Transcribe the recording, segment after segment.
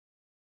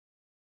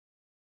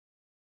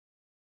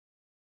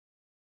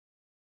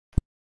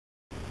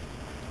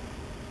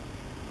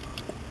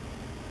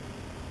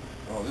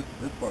No,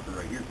 this fucker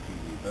right here is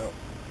TV belt.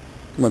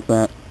 What's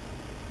that?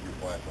 Your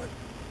flashlight.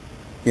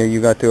 Yeah, you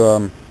got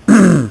to,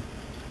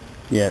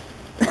 yes.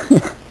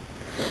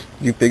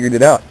 You figured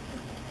it out.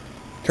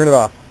 Turn it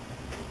off.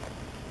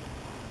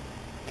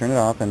 Turn it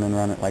off and then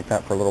run it like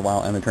that for a little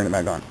while and then turn it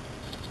back on.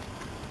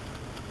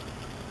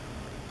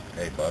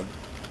 Hey, bug.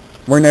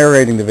 We're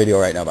narrating the video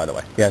right now, by the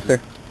way. Yes, sir?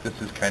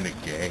 This is kind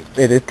of gay.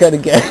 It is kind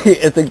of gay.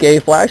 It's a gay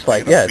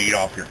flashlight, yes. Beat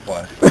off your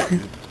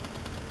flashlight.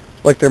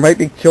 Look, there might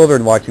be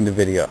children watching the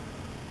video.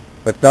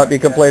 Let's not be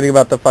complaining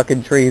about the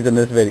fucking trees in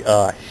this video.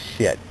 Oh,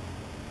 shit.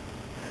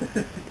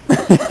 Let's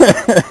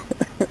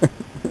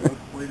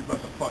complain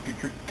about the fucking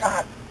tree.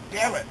 God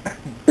damn it.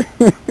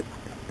 That's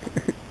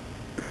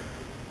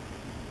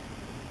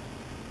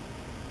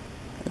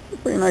a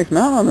pretty nice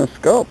mount on this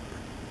scope.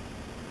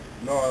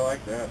 No, I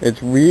like that.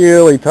 It's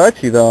really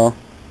touchy, though.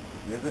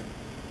 Is it?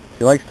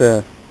 She likes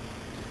to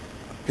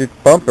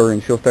just bump her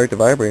and she'll start to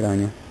vibrate on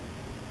you.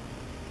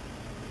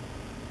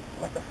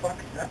 What the fuck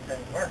is that thing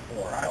there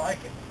for? I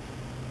like it.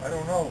 I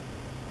don't know.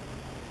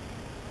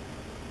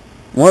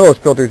 One of those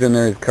filters in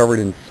there is covered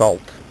in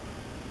salt.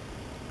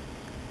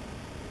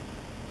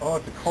 Oh,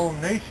 it's a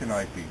culmination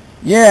eyepiece.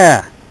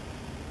 Yeah.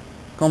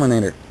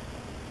 Culminator.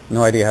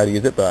 No idea how to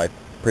use it, but I'm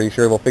pretty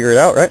sure we'll figure it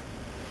out, right?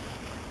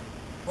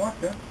 Fuck,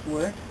 that's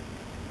slick.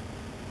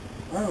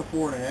 I have a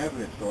 4.5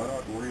 inch, so I don't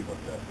have to worry about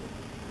that.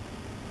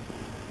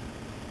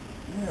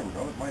 You never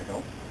know, it might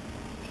help.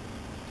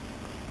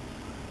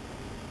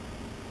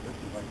 This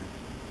is like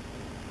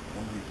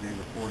one of these days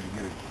afford to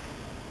get a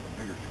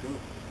bigger scoop.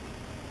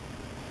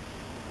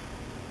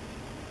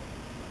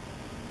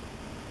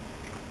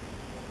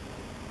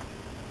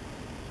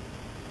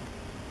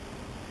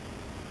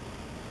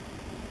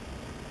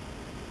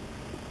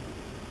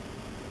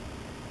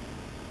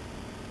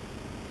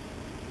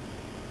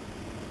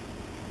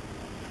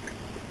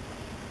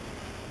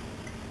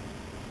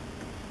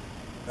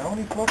 How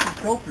many fucking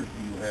filters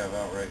do you have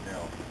out right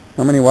now?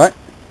 How many what?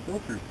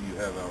 Filters do you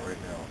have out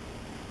right now?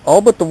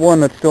 All but the one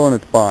that's still in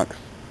its box.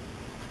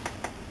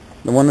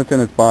 The one that's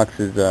in its box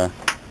is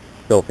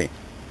filthy.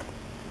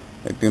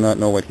 I do not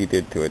know what he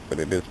did to it, but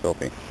it is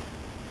filthy. Is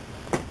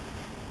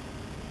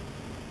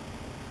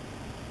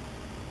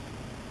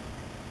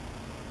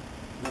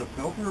it a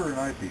filter or an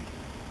eyepiece?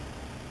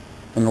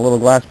 In the little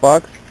glass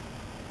box?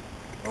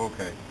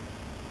 Okay.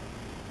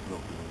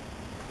 Filter.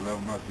 So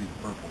that must be the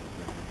purple thing.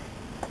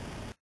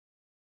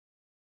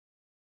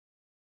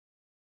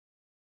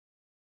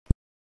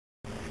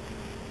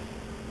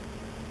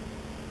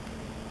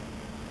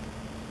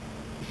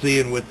 See,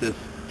 and with this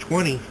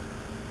 20,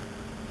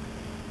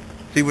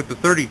 see with the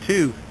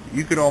 32,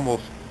 you could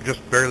almost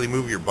just barely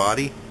move your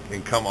body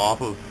and come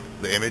off of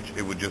the image.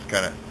 It would just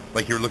kind of,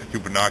 like you were looking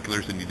through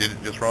binoculars and you did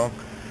it just wrong.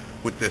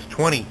 With this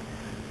 20,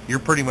 you're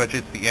pretty much,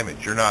 it's the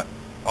image. You're not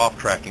off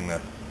tracking the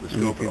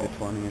scope at all. The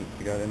 20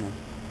 you got in there.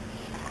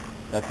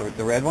 That's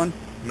the red one?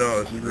 No,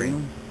 that's the green.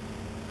 One?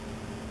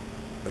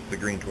 That's the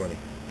green 20. Oh,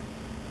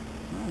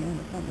 no,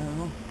 that's not bad at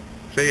all.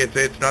 See,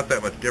 it's not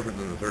that much different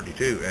than the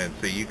 32, and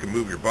see, you can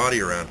move your body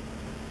around.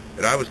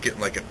 And I was getting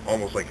like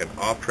almost like an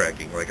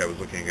off-tracking, like I was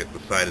looking at the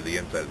side of the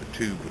inside of the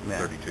tube with the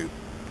 32.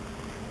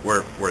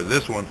 Where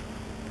this one,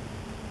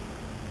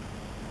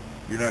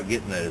 you're not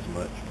getting that as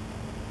much.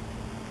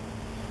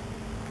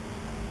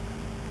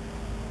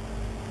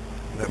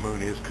 That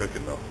moon is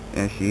cooking though.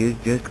 Yeah, she is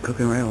just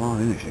cooking right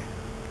along, isn't she?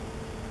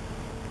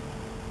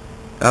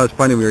 That was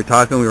funny. We were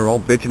talking. We were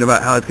all bitching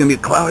about how it's gonna be a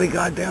cloudy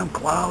goddamn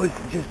clouds.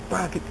 Just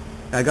bracket.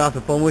 I got off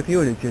the phone with you,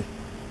 and it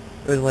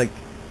was like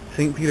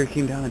St. Peter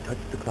came down and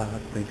touched the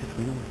clouds. They just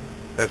went over.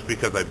 That's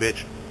because I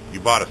bitched. You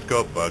bought a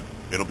scope, bug.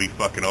 It'll be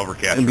fucking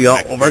overcast. It'll be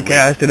all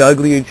overcast and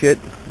ugly and shit.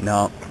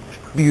 No, it's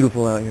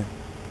beautiful out here.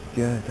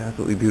 Yeah, it's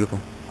absolutely beautiful.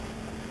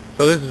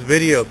 So this is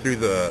video through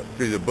the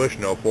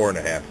bushnell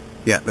 4.5.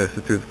 Yeah, this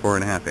is through the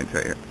 4.5 inch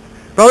right here.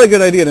 Probably a good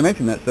idea to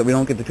mention that so we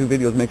don't get the two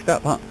videos mixed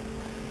up, huh?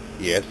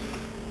 Yes.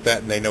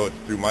 That, and they know it's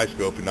through my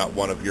scope and not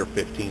one of your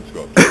 15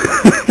 scopes.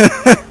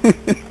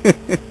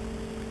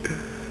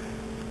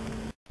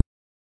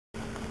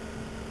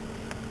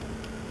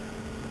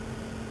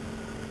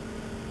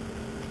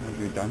 When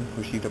you're done,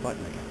 push the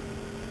button again.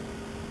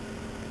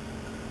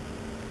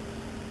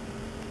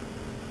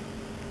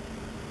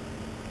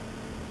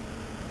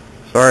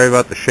 Sorry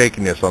about the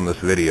shakiness on this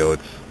video.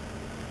 It's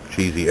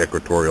cheesy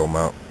equatorial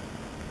mount.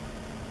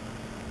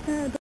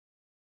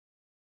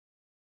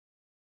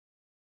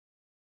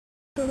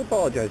 Don't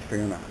apologize for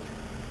your mouth.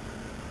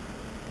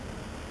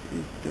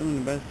 She's doing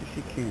the best that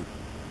she can.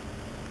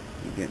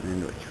 You're getting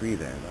into a tree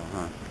there, though,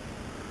 huh?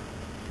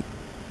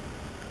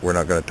 We're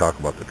not going to talk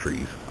about the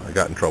trees. I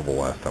got in trouble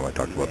last time I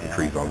talked about the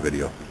trees on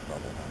video.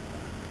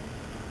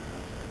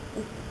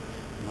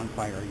 I'm on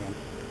fire again.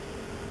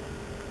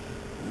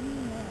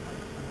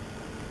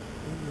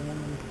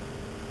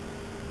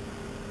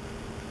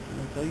 Did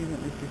I tell you that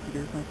Mr. Peter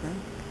is my friend?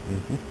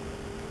 Mm-hmm.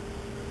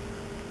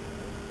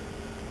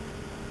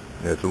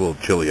 Yeah, it's a little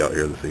chilly out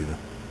here this evening.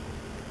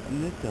 A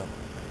little.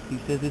 He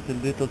says it's a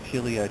little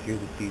chilly out here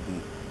this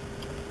evening.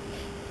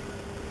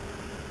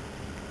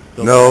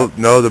 No,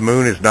 the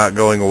moon is not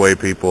going away,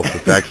 people.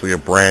 It's actually a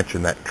branch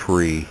in that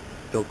tree.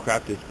 Bill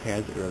crapped his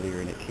pants earlier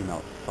and it came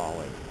out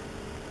solid.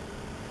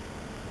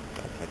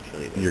 That's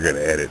actually it. You're going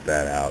to edit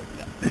that out.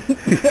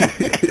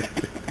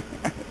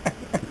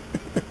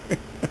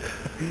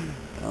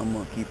 I'm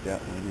going to keep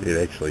that one in.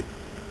 It actually,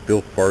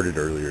 Bill farted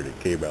earlier and it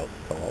came out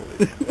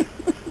solid.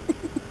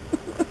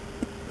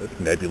 That's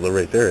nebula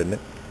right there, isn't it?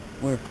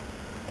 Where?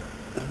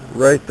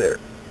 Right there.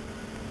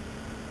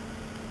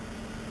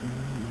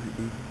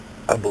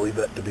 I believe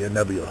that to be a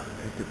nebula.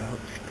 It's about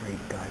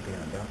straight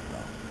goddamn up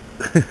now.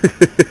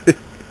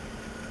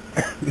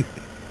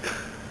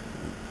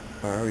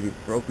 I already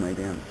broke my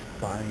damn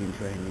spine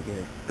trying to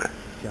get a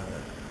shot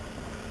at.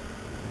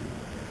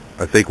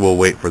 I think we'll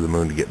wait for the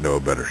moon to get into a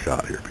better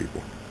shot here,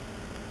 people.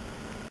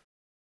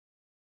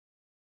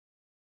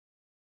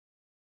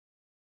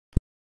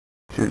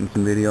 Shooting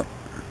some video.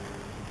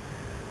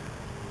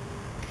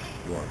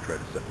 You want to try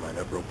to set mine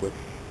up real quick?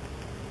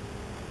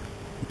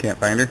 You can't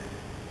find her?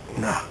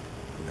 Nah,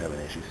 I'm having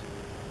issues.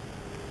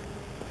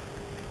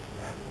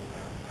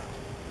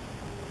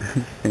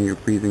 And you're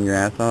freezing your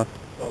ass off?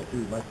 Oh,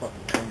 dude, my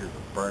fucking fingers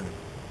are burning.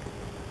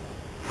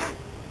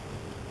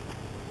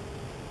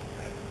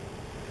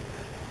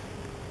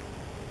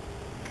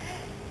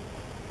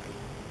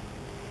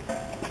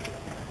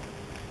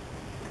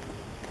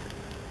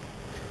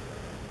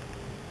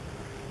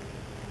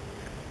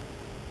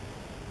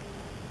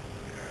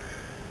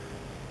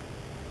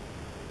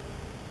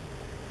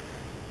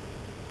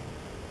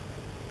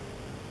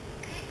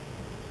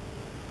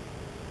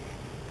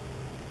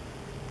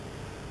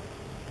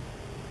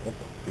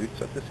 Dude,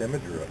 set this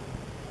imager up.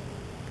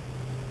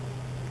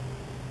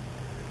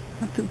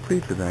 Not too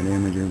pleased with that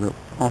imager, but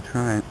I'll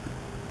try it.